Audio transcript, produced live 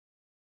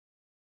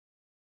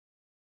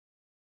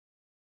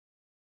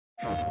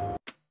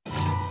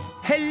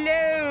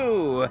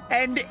Hello!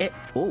 And,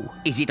 oh,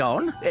 is it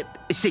on?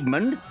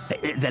 Sigmund,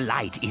 the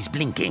light is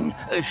blinking.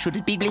 Should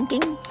it be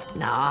blinking?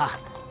 No.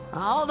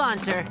 Hold on,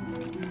 sir.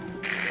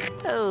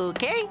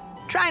 Okay,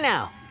 try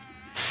now.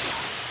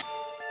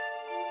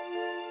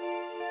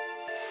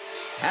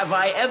 Have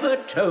I ever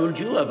told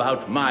you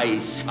about my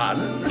son?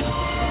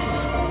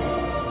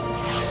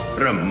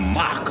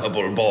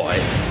 Remarkable boy.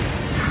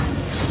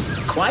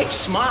 Quite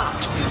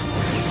smart.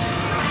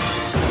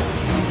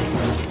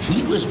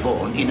 He was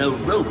born in a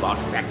robot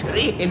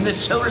factory in the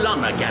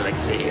Solana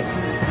galaxy.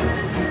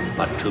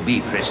 But to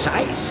be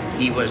precise,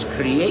 he was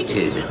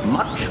created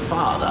much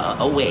farther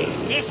away.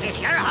 This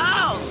is your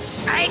home!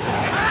 Great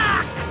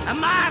clock! A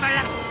marvel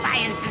of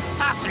science and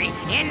sorcery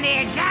in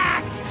the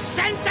exact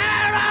center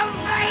of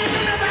the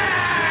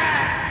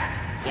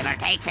universe! Give or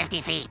take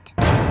 50 feet.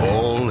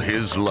 All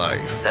his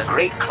life, The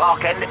great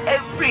clock and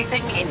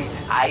everything in it,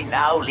 I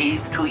now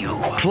leave to you.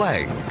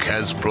 Clank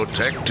has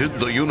protected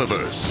the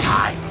universe.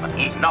 Time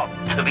is not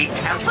to be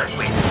tampered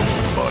with.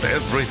 But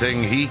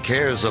everything he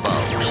cares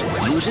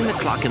about Using the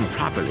clock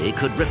improperly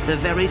could rip the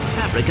very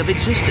fabric of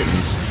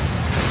existence.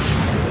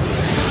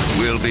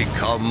 will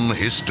become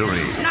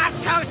history. Not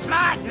so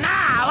smart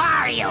now,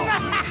 are you?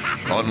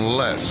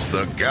 Unless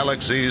the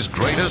galaxy's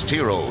greatest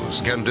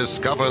heroes can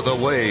discover the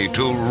way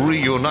to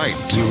reunite.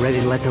 You ready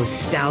to let those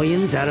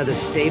stallions out of the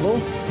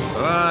stable?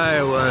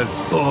 I was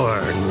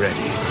born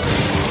ready.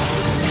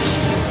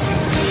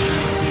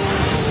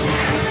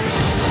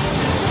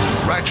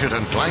 Ratchet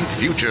and Clank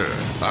Future,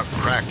 a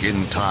crack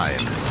in time.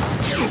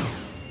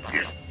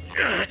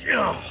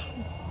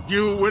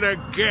 You win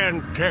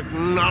again,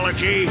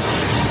 technology.